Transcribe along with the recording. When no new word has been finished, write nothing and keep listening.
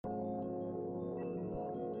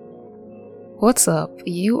What's up?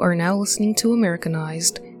 You are now listening to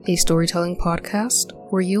Americanized, a storytelling podcast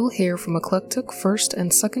where you'll hear from eclectic first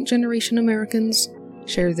and second generation Americans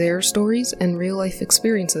share their stories and real life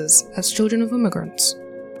experiences as children of immigrants.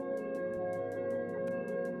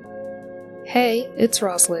 Hey, it's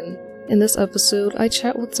Roslyn. In this episode, I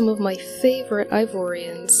chat with some of my favorite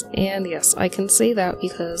Ivorians, and yes, I can say that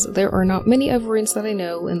because there are not many Ivorians that I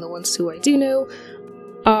know, and the ones who I do know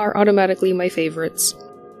are automatically my favorites.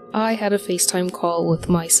 I had a FaceTime call with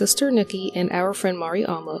my sister Nikki and our friend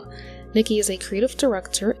Mariama. Nikki is a creative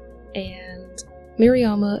director, and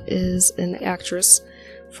Mariama is an actress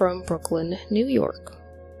from Brooklyn, New York.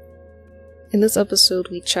 In this episode,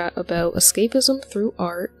 we chat about escapism through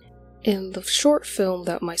art in the short film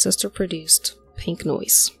that my sister produced, Pink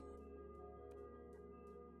Noise.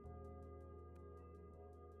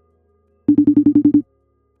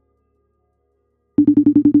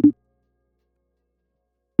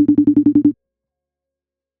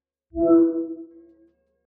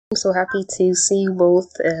 I'm so happy to see you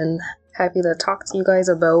both and happy to talk to you guys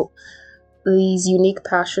about these unique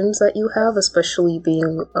passions that you have, especially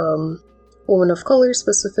being woman of color,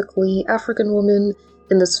 specifically African woman,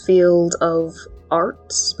 in this field of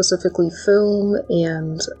art, specifically film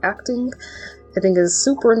and acting. I think is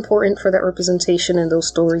super important for that representation and those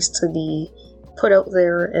stories to be put out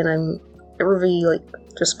there, and I'm really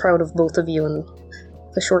just proud of both of you in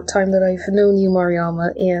the short time that I've known you,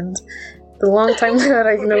 Mariama, and the long time that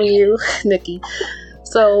I've known you, Nikki.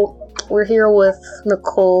 So we're here with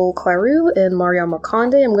Nicole Claru and Mariama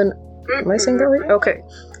Conde. Am I saying that right? Okay.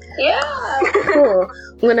 Yeah. Cool.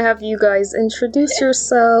 I'm gonna have you guys introduce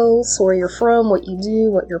yourselves, where you're from, what you do,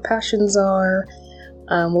 what your passions are.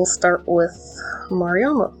 We'll start with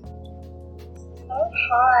Mariama.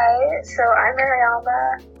 Hi, so I'm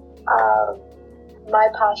Mariama. My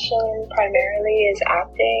passion primarily is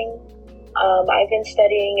acting. I've been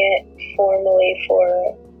studying it formally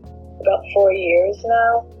for about 4 years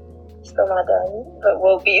now. Still not done, but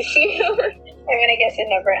will be soon. I guess it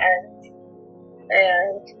never ends.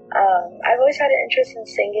 And I've always had an interest in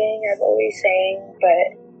singing. I've always sang,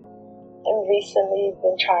 but I've recently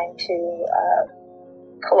been trying to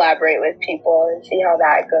collaborate with people and see how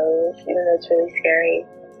that goes, even though it's really scary.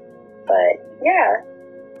 But yeah.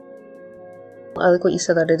 I like what you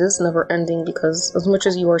said, that it is never ending, because as much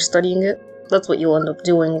as you are studying it, that's what you'll end up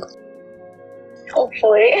doing.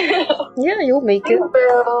 Hopefully. Yeah, you'll make it. I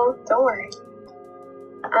will. Don't worry.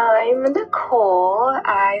 I'm Nicole.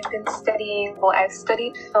 I've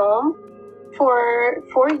studied film for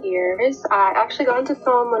 4 years. I actually got into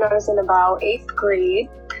film when I was in about 8th grade.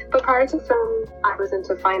 But prior to film, I was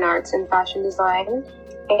into fine arts and fashion design.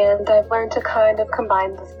 And I've learned to kind of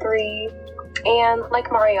combine the three. And like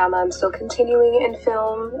Mariama, I'm still continuing in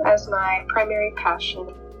film as my primary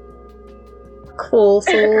passion. Cool.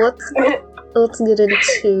 So let's get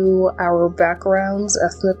into our backgrounds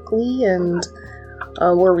ethnically and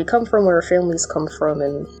where we come from, where our families come from,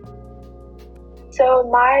 and. So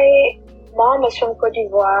my mom is from Cote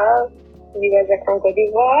d'Ivoire. You guys are from Cote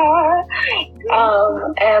d'Ivoire.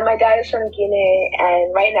 And my dad is from Guinea.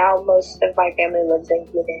 And right now, most of my family lives in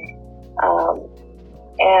Guinea.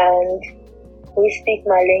 And we speak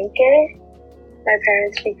Malinke. My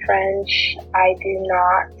parents speak French. I do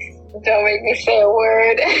not. Don't make me say a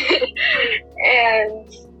word. And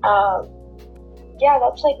yeah,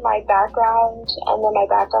 that's my background. And then my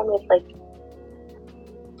background with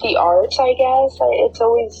the arts, I guess. It's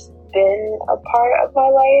always been a part of my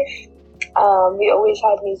life. We always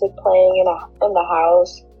had music playing in the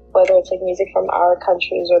house, whether it's music from our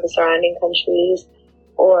countries or the surrounding countries,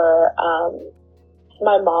 or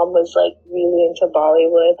my mom was really into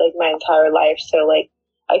Bollywood my entire life, so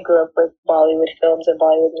I grew up with Bollywood films and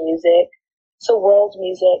Bollywood music. So world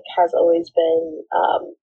music has always been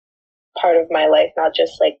part of my life, not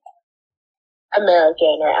just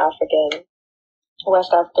American or African,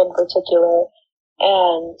 West African in particular.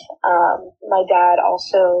 And my dad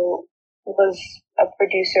also was a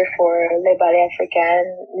producer for Le Ballet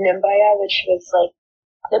Africain, Nimbaya, which was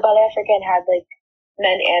Le Ballet Africain had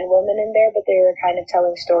men and women in there, but they were kind of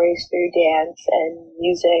telling stories through dance and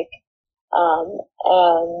music.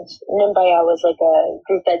 And Nimbaya was a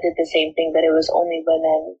group that did the same thing, but it was only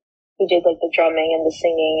women who did the drumming and the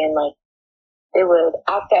singing, and they would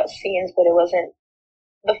act out scenes, but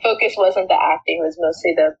the focus wasn't the acting, it was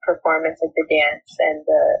mostly the performance of the dance and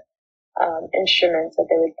the instruments that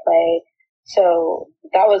they would play. So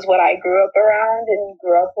that was what I grew up around and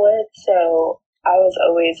grew up with. So I was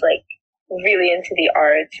always really into the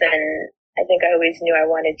arts, and I think I always knew I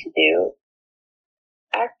wanted to do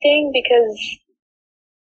acting because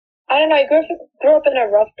I don't know. I grew up in a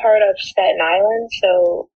rough part of Staten Island,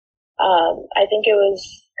 so I think it was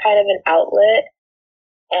kind of an outlet,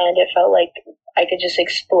 and it felt like I could just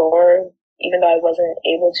explore, even though I wasn't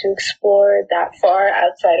able to explore that far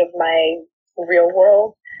outside of my real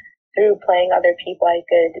world. Through playing other people, I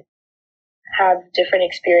could have different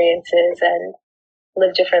experiences and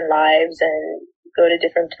live different lives and go to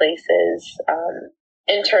different places,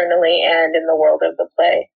 internally and in the world of the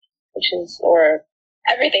play, or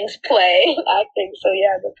everything's play, acting. So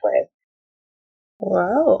yeah, the play.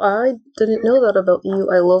 Wow, I didn't know that about you.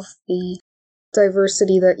 I love the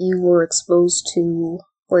diversity that you were exposed to,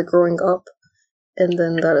 like, growing up, and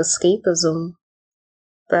then that escapism,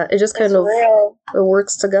 that it just kind of real. It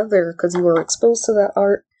works together, because you were exposed to that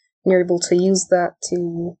art, and you're able to use that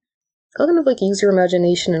to kind of, like, use your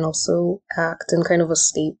imagination and also act and kind of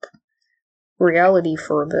escape reality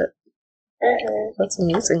for a bit. Mm-hmm. That's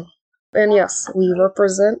amazing. And yes, we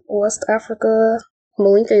represent West Africa.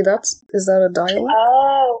 Malinke, is that a dialect?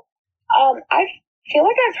 Oh, I feel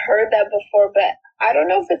like I've heard that before, but I don't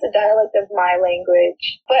know if it's a dialect of my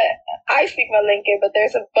language. But I speak Malinke, but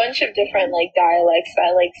there's a bunch of different like dialects.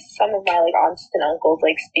 Some of my like aunts and uncles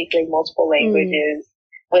like speak like multiple languages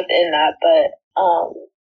within that. But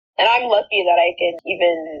and I'm lucky that I can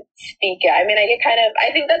even speak it. I mean, I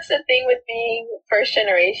think that's the thing with being first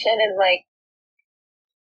generation and like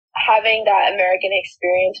having that American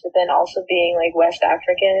experience, but then also being like West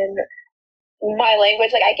African. My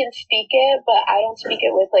language, like I can speak it, but I don't speak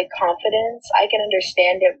it with like confidence. I can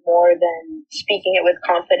understand it more than speaking it with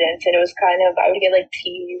confidence. And it was I would get like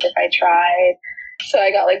teased if I tried. So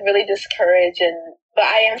I got like really discouraged, but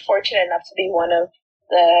I am fortunate enough to be one of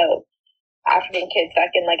the African kids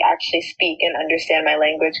that can like actually speak and understand my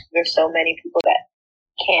language. There's so many people that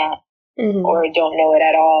can't or don't know it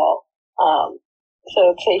at all.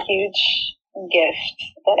 So it's a huge gift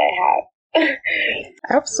that I have.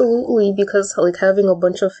 Absolutely, because like having a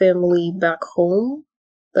bunch of family back home,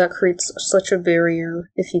 that creates such a barrier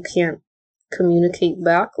if you can't communicate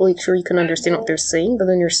back. Like, sure, you can understand what they're saying, but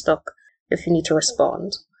then you're stuck if you need to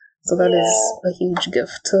respond. So that is a huge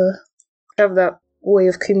gift to have that way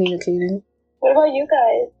of communicating. What about you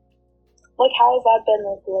guys? Like, how has that been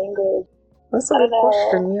with language? That's a good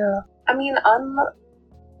question, yeah. I mean,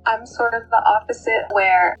 I'm sort of the opposite,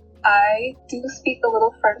 where I do speak a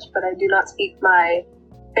little French, but I do not speak my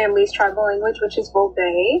family's tribal language, which is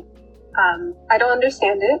Volbe. I don't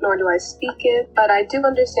understand it, nor do I speak it, but I do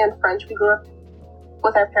understand French. We grew up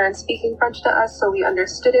with our parents speaking French to us, so we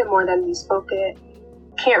understood it more than we spoke it.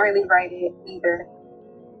 Can't really write it either.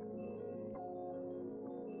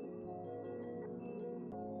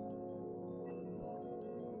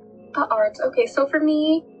 The arts. Okay, so for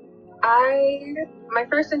me, my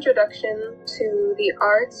first introduction to the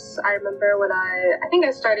arts, I remember when I think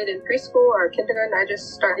I started in preschool or kindergarten. I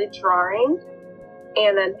just started drawing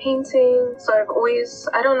and then painting. So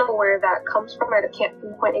I don't know where that comes from. I can't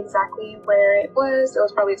pinpoint exactly where it was. It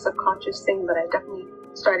was probably a subconscious thing, but I definitely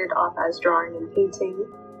started off as drawing and painting.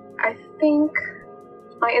 I think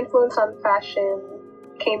my influence on fashion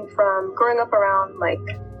came from growing up around like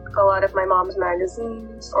a lot of my mom's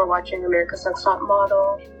magazines or watching America's Next Top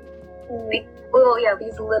Model.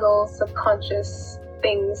 These little subconscious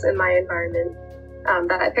things in my environment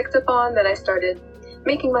that I picked up on, that I started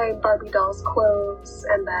making my Barbie dolls clothes,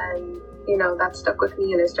 and then, that stuck with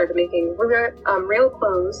me, and I started making real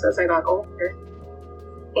clothes as I got older.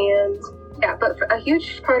 And yeah, but for a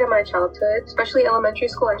huge part of my childhood, especially elementary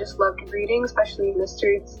school, I just loved reading, especially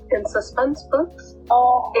mysteries and suspense books.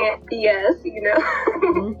 Oh. And yes,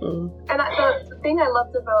 Mm-hmm. And the thing I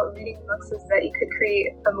loved about reading books is that you could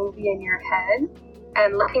create a movie in your head.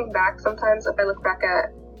 And looking back, sometimes if I look back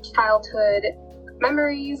at childhood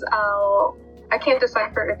memories, I can't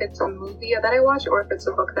decipher if it's a movie that I watched or if it's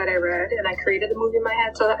a book that I read and I created a movie in my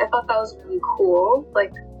head. So I thought that was really cool,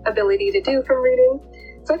 like, ability to do from reading.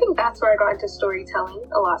 So I think that's where I got into storytelling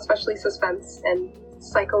a lot, especially suspense and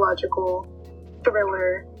psychological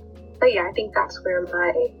thriller. But yeah, I think that's where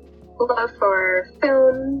my love for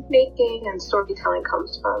film making and storytelling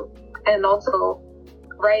comes from. And also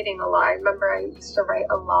writing a lot. I remember I used to write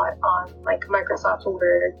a lot on like Microsoft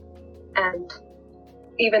Word, and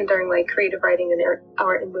even during like creative writing in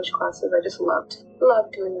our English classes, I just loved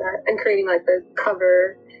doing that and creating like the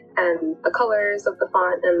cover and the colors of the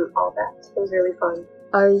font and all that. It was really fun.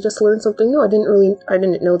 I just learned something new. I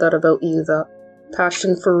didn't know that about you, that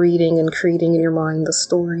passion for reading and creating in your mind the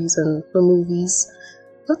stories and the movies.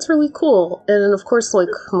 That's really cool. And of course, like,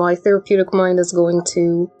 my therapeutic mind is going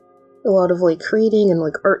to a lot of like creating and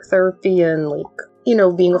like art therapy and like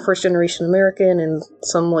being a first generation American and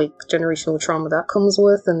some like generational trauma that comes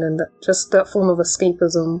with, and then just that form of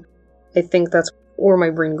escapism, I think that's where my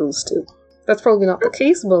brain goes to. That's probably not the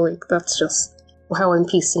case, but like that's just how I'm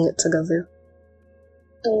piecing it together.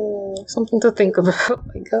 Something to think about,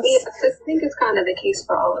 I guess. Yes, I think it's kind of the case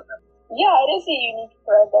for all of them. Yeah, it is a unique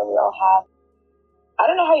thread that we all have. I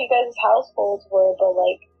don't know how you guys' households were, but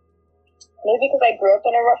like, maybe because I grew up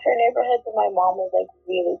in a rougher neighborhood, but my mom was like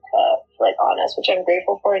really tough, like honest, which I'm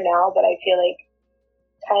grateful for now, but I feel like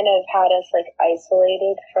kind of had us like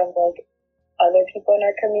isolated from like other people in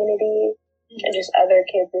our community and just other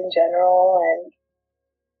kids in general. And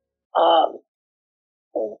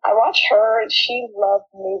I watched her, she loved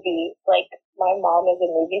movies. Like, my mom is a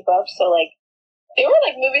movie buff, so like, they were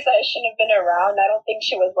like movies that I shouldn't have been around. I don't think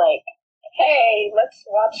she was like, hey, let's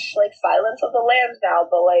watch like Silence of the Lambs now,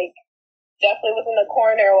 but like, definitely was in the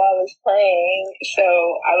corner while I was playing, so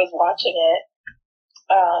I was watching it.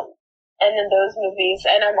 And then those movies,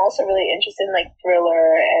 and I'm also really interested in like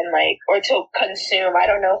thriller and like, or to consume. I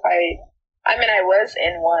don't know if I was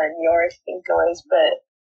in one, yours, Pink Noise, but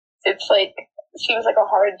it's like, seems like a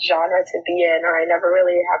hard genre to be in, or I never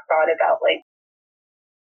really have thought about like,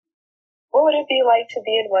 what would it be like to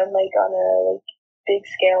be in one, like on a like big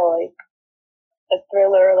scale, like a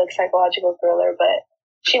thriller, like psychological thriller, but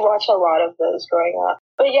she watched a lot of those growing up.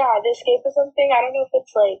 But yeah, the escapism thing, I don't know if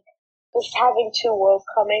it's like just having two worlds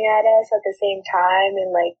coming at us at the same time,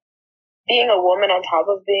 and like being a woman on top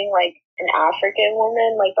of being like an African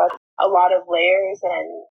woman, like that's a lot of layers,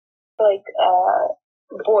 and like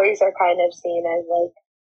boys are kind of seen as like,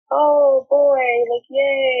 oh boy, like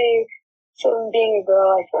yay. So being a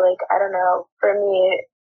girl, I feel like, I don't know, for me,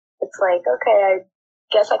 it's like, okay, I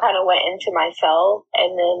guess I kind of went into myself,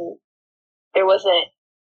 and then there wasn't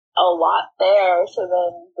a lot there, so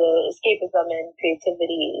then the escapism and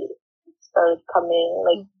creativity started coming.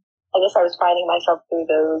 Like, I guess I was finding myself through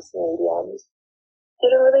those mediums.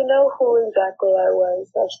 Didn't really know who exactly I was.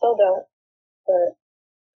 I still don't, but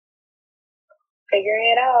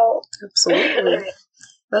figuring it out. Absolutely.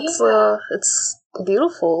 That's it's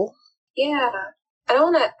beautiful. Yeah. I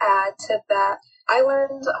want to add to that. I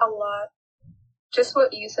learned a lot, just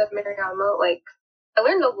what you said, Mariama, like, I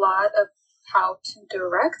learned a lot of how to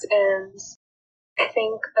direct, and I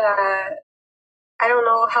think that I don't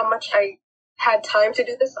know how much I had time to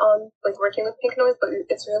do this on like working with Pink Noise, but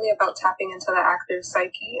it's really about tapping into the actor's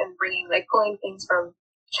psyche and pulling things from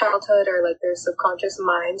childhood or like their subconscious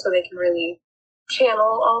mind so they can really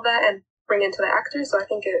channel all that and bring into the actor. So I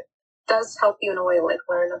think it does help you in a way, like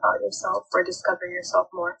learn about yourself or discover yourself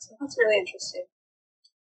more. So that's really interesting.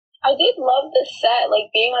 I did love the set,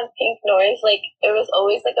 like being on Pink Noise, like it was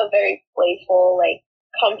always like a very playful, like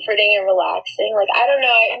comforting and relaxing. Like, I don't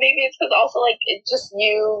know, maybe it's because also like it's just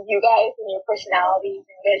you guys and your personalities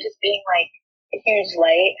and you guys just being like a huge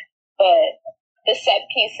light. But the set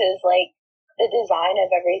pieces, like the design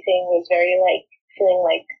of everything was very like feeling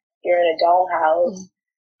like you're in a dollhouse.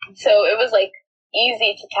 So it was like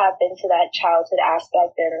easy to tap into that childhood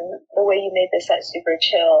aspect, and the way you made the set super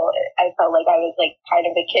chill, I felt like I was like kind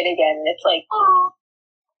of a kid again. It's like,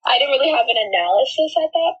 I didn't really have an analysis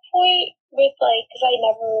at that point with like, because I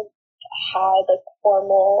never had like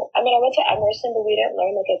formal, I mean, I went to Emerson, but we didn't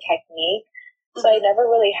learn like a technique. So I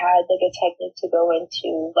never really had like a technique to go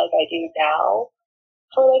into like I do now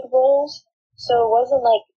for like roles. So it wasn't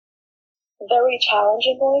like very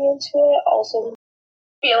challenging going into it. Also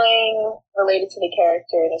feeling related to the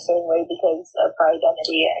character in a certain way because of her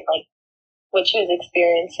identity and like what she was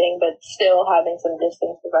experiencing, but still having some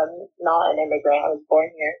distance because I'm not an immigrant. I was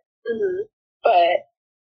born here. But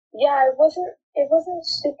yeah, it wasn't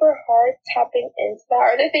super hard tapping into that.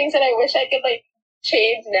 Are there things that I wish I could like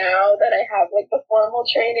change now that I have like the formal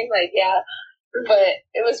training? Like, yeah, but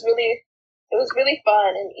it was really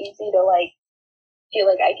fun and easy to like feel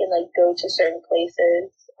like I can like go to certain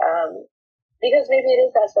places. Because maybe it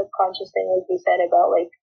is that subconscious thing, like you said, about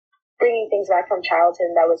like bringing things back from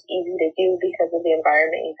childhood that was easy to do because of the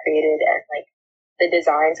environment you created and like the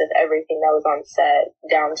designs of everything that was on set,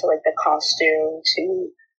 down to like the costume to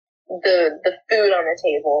the food on the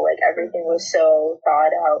table. Like everything was so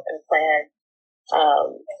thought out and planned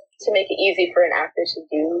to make it easy for an actor to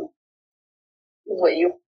do what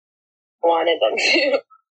you wanted them to.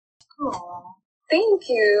 Aww. Thank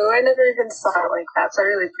you. I never even saw it like that, so I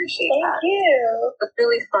really appreciate that. Thank you. It's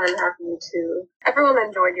really fun having you too. Everyone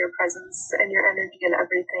enjoyed your presence and your energy and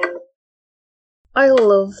everything. I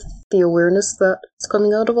love the awareness that's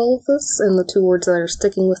coming out of all of this, and the two words that are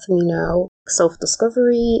sticking with me now,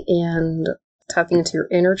 self-discovery and tapping into your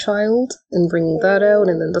inner child and bringing that out,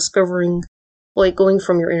 and then discovering like going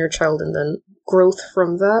from your inner child and then growth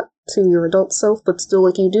from that to your adult self, but still,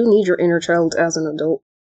 like, you do need your inner child as an adult,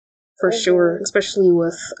 for sure, especially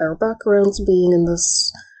with our backgrounds being in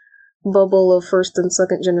this bubble of first and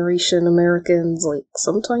second generation Americans. Like,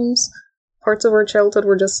 sometimes parts of our childhood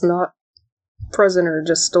were just not present or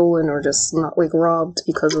just stolen or just not, like, robbed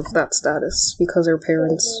because of that status, because our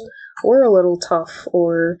parents were a little tough,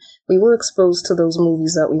 or we were exposed to those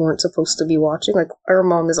movies that we weren't supposed to be watching. Like, our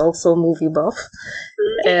mom is also a movie buff,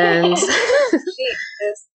 and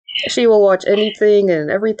she will watch anything and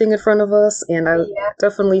everything in front of us, and I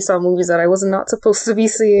definitely saw movies that I was not supposed to be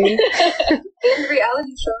seeing. And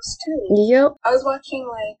reality shows too. Yep. I was watching,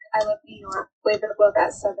 like, I Love New York, Play the Book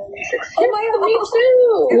at 7, 6. Oh my god, me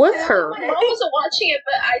too! With her. My mom wasn't watching it,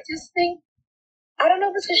 but I just think, I don't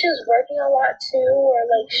know if it's because she was working a lot too, or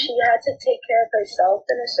like she had to take care of herself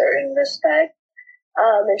in a certain respect,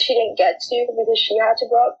 and she didn't get to because she had to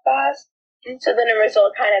grow up fast. So then the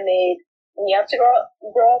result kind of made me have to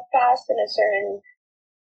grow up fast in a certain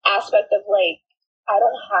aspect of, like, I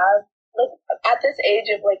don't have, like, at this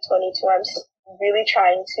age of like 22, I'm really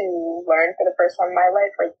trying to learn for the first time in my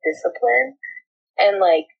life, like, discipline. And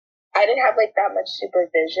like, I didn't have like that much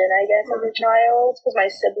supervision, I guess, as a child, because my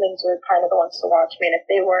siblings were kind of the ones to watch me, and if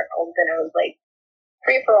they weren't home, then it was like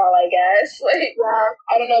free for all, I guess. Like,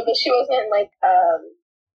 I don't know, but she wasn't like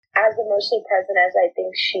as emotionally present as I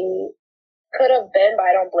think she could have been, but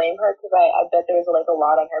I don't blame her, because I bet there was like a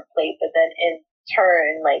lot on her plate. But then in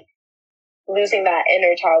turn, like, losing that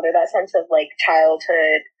inner child, or that sense of like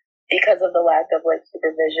childhood, because of the lack of like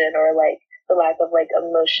supervision, or like the lack of like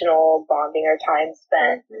emotional bonding or time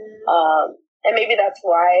spent. And maybe that's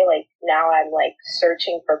why, like, now I'm like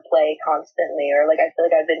searching for play constantly, or like I feel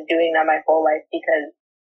like I've been doing that my whole life, because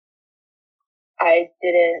I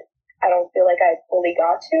don't feel like I fully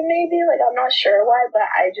got to, maybe, like, I'm not sure why, but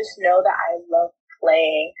I just know that I love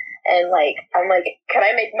playing. And like, I'm like, can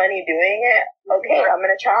I make money doing it? Okay, I'm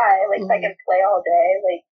gonna try. Like, if I can play all day,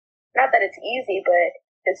 like, not that it's easy, but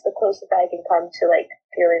it's the closest I can come to like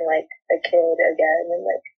feeling like a kid again, and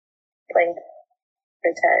like playing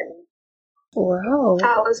pretend. Wow.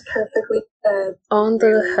 That was perfectly said. On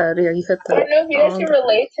the head. Yeah, you hit that. I don't know if you guys can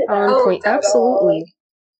relate to that. On point. Absolutely.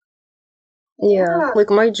 Yeah,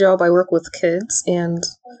 like my job, I work with kids, and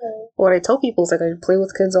what I tell people is like, I play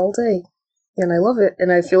with kids all day, and I love it,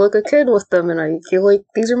 and I feel like a kid with them, and I feel like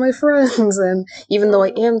these are my friends, and even though I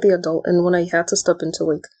am the adult, and when I had to step into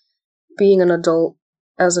like being an adult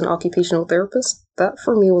as an occupational therapist, that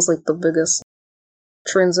for me was like the biggest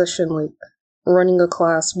transition, like running a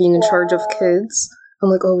class, being in charge of kids.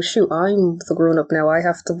 I'm like, oh shoot, I'm the grown-up now, I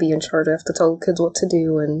have to be in charge, I have to tell kids what to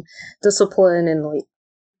do, and discipline, and like,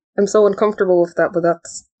 I'm so uncomfortable with that, but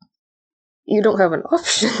that's, you don't have an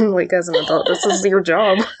option, like, as an adult. This is your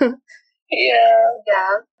job.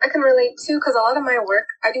 Yeah, I can relate too, because a lot of my work,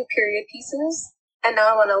 I do period pieces, and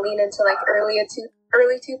now I want to lean into like early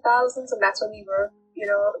 2000s, and that's when we were, you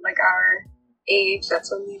know, like our age,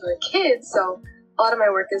 that's when we were kids, so a lot of my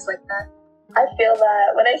work is like that. I feel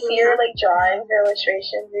that when I see your like drawings or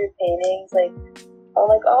illustrations or your paintings, like, I'm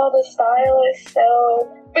like, oh, the style is so,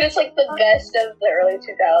 but it's like the best of the early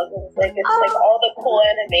 2000s. Like, it's like all the cool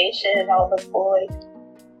animation, all the cool, like,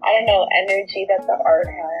 I don't know, energy that the art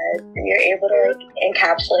had. And you're able to like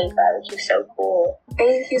encapsulate that, which is so cool.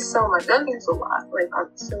 Thank you so much. That means a lot. Like,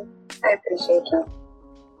 honestly, I appreciate you.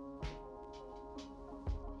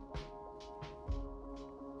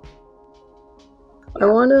 I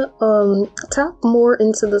want to tap more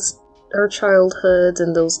into this, our childhoods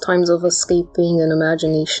and those times of escaping and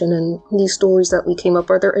imagination and these stories that we came up.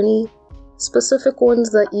 Are there any specific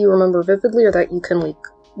ones that you remember vividly, or that you can like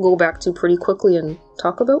go back to pretty quickly and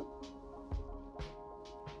talk about?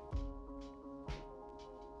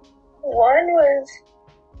 One was,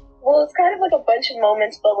 well, it's kind of like a bunch of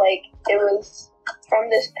moments, but like, it was from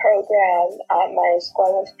this program at my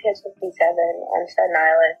school. I went to PS 57 on Staten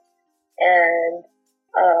Island, and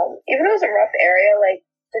even though it was a rough area, like,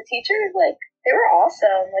 the teachers, like, they were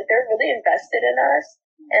awesome. Like, they were really invested in us.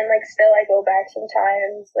 And, like, still I go back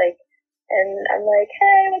sometimes, like, and I'm like,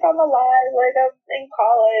 hey, like, I'm alive. Like, I'm in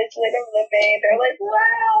college. Like, I'm living. They're like,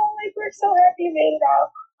 wow, like, we're so happy you made it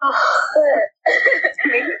out. But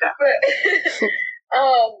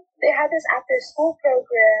they had this after-school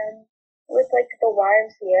program with, like, the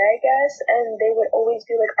YMCA, I guess. And they would always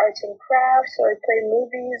do, like, arts and crafts, or play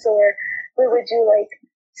movies, or we would do, like,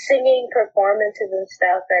 singing performances and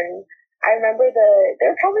stuff. And I remember they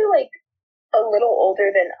were probably like a little older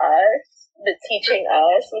than us, but teaching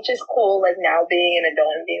us, which is cool, like, now being an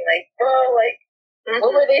adult and being like, bro, like,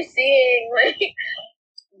 what were they seeing? Like,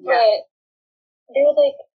 but they would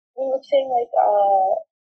like we would sing like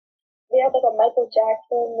we had like a Michael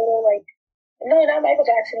Jackson little like no, not Michael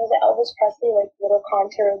Jackson, it was an Elvis Presley like little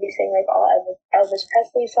concert where we sang like all Elvis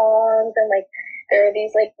Presley songs, and like there were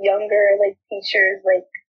these like younger like teachers like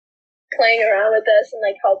playing around with us and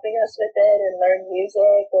like helping us with it and learn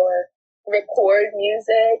music or record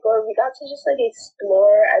music, or we got to just like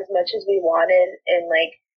explore as much as we wanted in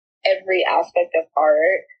like every aspect of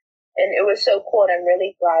art. And it was so cool, and I'm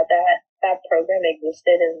really glad that that program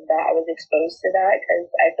existed and that I was exposed to that,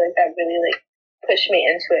 because I feel like that really like pushed me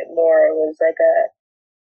into it more. It was like a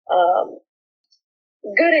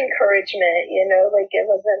good encouragement, you know, like it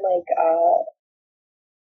wasn't like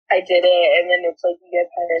I did it and then it's like you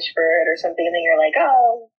get punished for it or something, and then you're like,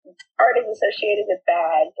 oh, art is associated with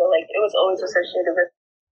bad, but like it was always associated with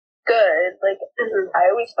good. Like I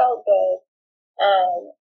always felt good.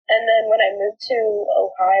 And then when I moved to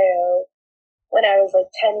Ohio, when I was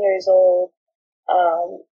like 10 years old,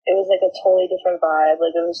 it was like a totally different vibe.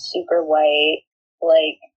 Like it was super white.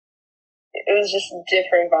 Like it was just a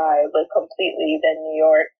different vibe, like completely than New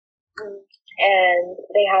York. And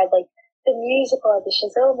they had like the musical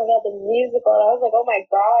auditions. Oh my god, the musical! And I was like, oh my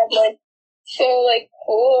god, like so like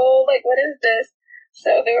cool. Like what is this?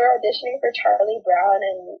 So they were auditioning for Charlie Brown,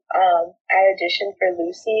 and I auditioned for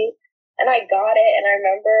Lucy, and I got it. And I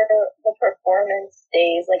remember the performance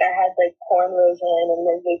days. Like I had like cornrows in, and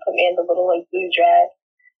then they put me in the little like blue dress.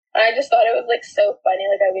 And I just thought it was like so funny.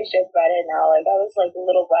 Like I always joke about it now. Like I was like a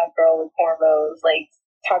little black girl with cornrows, like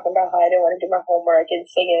talking about how I didn't want to do my homework and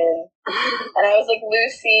singing. And I was like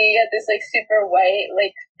Lucy at this like super white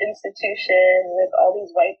like institution with all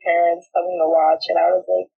these white parents coming to watch, and I was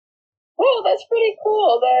like, whoa, that's pretty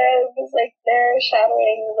cool. That it was like they're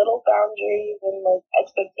shattering little boundaries and like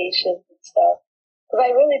expectations and stuff. Because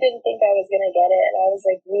I really didn't think I was gonna get it, and I was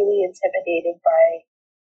like really intimidated by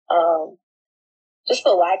just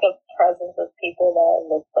the lack of presence of people that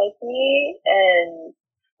looked like me and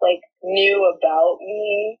like knew about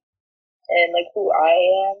me and like who I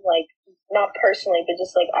am, like not personally, but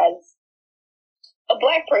just like as a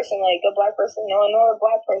black person knowing another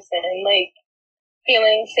black person, and like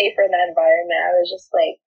feeling safer in that environment. I was just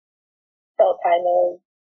like felt kind of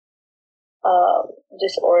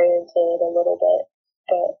disoriented a little bit,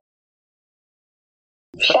 but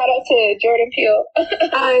shout out to Jordan Peele.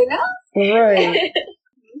 I know. Right.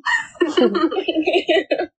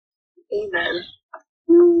 Amen.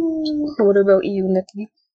 What about you,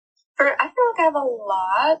 Nikki? I feel like I have a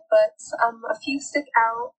lot, but a few stick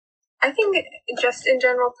out. I think just in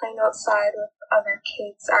general, playing outside with other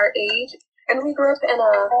kids our age, and we grew up in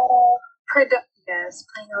a playing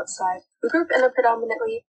outside. We grew up in a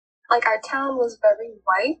predominantly, like our town was very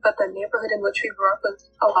white, but the neighborhood in which we grew up was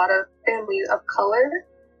a lot of families of color.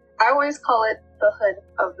 I always call it the hood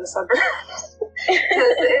of the suburbs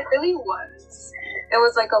because it really was. It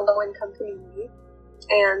was like a low-income community,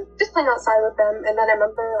 and just playing outside with them. And then I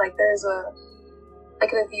remember like there's a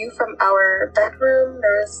the view from our bedroom.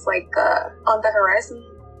 There was like on the horizon,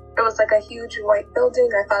 it was like a huge white building.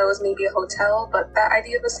 I thought it was maybe a hotel, but that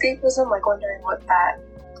idea of escapism, like wondering what that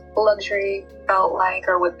luxury felt like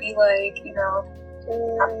or would be like, you know,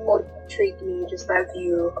 that intrigued me. Just that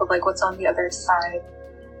view of like what's on the other side.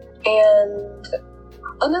 And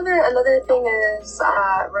another thing is,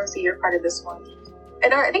 Rosie, you're part of this one.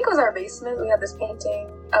 And I think it was our basement. We had this painting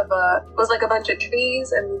of it was like a bunch of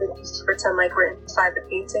trees, and we would used to pretend like we're inside the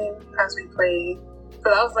painting as we played. So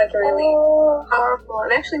that was like really powerful,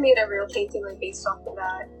 and I actually made a real painting like based off of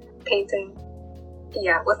that painting.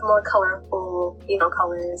 Yeah, with more colorful,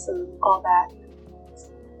 colors and all that.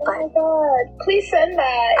 Oh my god! Please send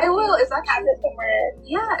that. I will. It's actually have it somewhere.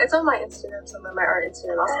 Yeah, it's on my Instagram, somewhere. My art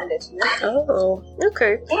Instagram. I'll send it to you. Oh,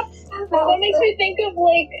 okay. Well, that makes me think of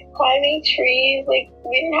like climbing trees. Like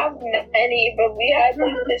we didn't have any, but we had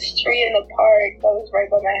like this tree in the park that was right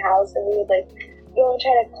by my house, and we would like go and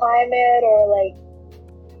try to climb it, or like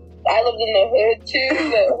I lived in the hood too.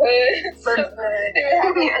 The hood. So they would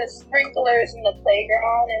have like the sprinklers in the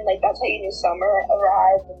playground, and like that's how you knew summer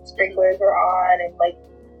arrived. And sprinklers were on, and like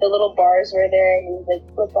the little bars were there, and you would like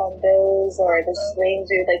flip on those, or the swings,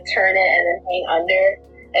 you would like turn it and then hang under,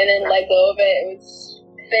 and then let go of it. It would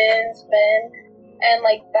spin, and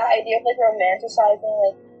like that idea of like romanticizing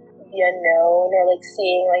like the unknown, or like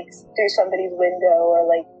seeing like through somebody's window, or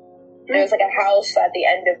like there was like a house at the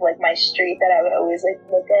end of like my street that I would always like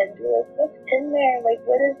look at and be like, what's in there? Like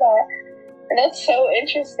what is that? And that's so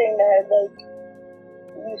interesting that like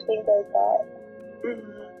you think like that.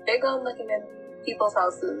 Big on looking in people's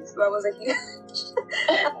houses. That was a huge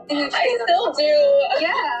I still do.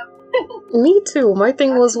 Yeah. Me too. My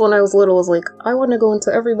thing was when I was little, was like, I want to go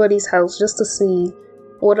into everybody's house just to see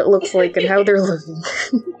what it looks like and how they're living.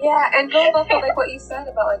 Yeah, and going off of like what you said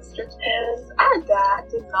about like strict parents, our dad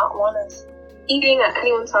did not want us eating at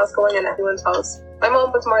anyone's house, going in anyone's house. My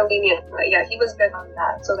mom was more lenient, but yeah, he was big on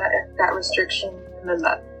that. So that restriction and then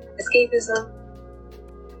that escapism.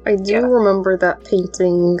 I do remember that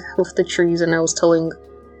painting with the trees, and I was telling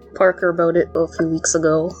Parker about it a few weeks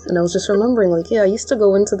ago, and I was just remembering, like, yeah, I used to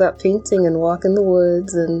go into that painting and walk in the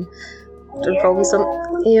woods, and there'd probably some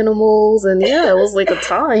animals, and yeah, it was like a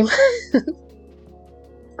time.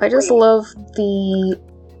 I just love the,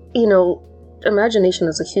 imagination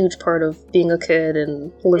is a huge part of being a kid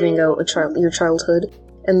and living out your childhood,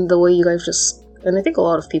 and the way you guys just, and I think a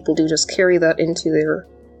lot of people do, just carry that into their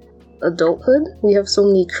adulthood. We have so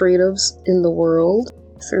many creatives in the world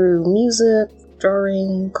through music,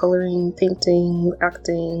 drawing, coloring, painting,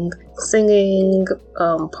 acting, singing,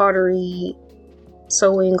 pottery,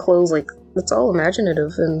 sewing, clothes, like, it's all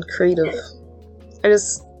imaginative and creative. I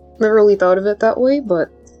just never really thought of it that way, but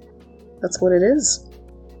that's what it is.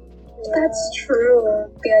 That's true.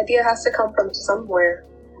 The idea has to come from somewhere,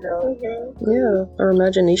 Yeah, our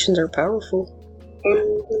imaginations are powerful.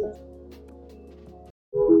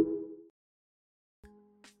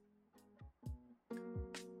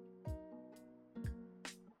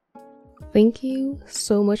 Thank you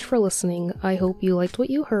so much for listening. I hope you liked what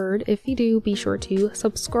you heard. If you do, be sure to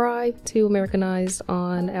subscribe to Americanized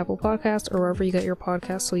on Apple Podcasts or wherever you get your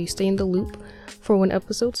podcasts so you stay in the loop for when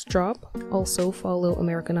episodes drop. Also follow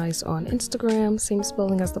Americanized on Instagram, same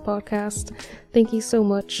spelling as the podcast. Thank you so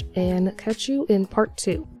much, and catch you in part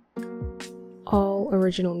 2. All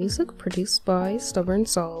original music produced by Stubborn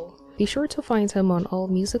Saul. Be sure to find him on all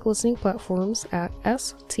music listening platforms at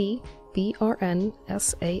STBRNSAL.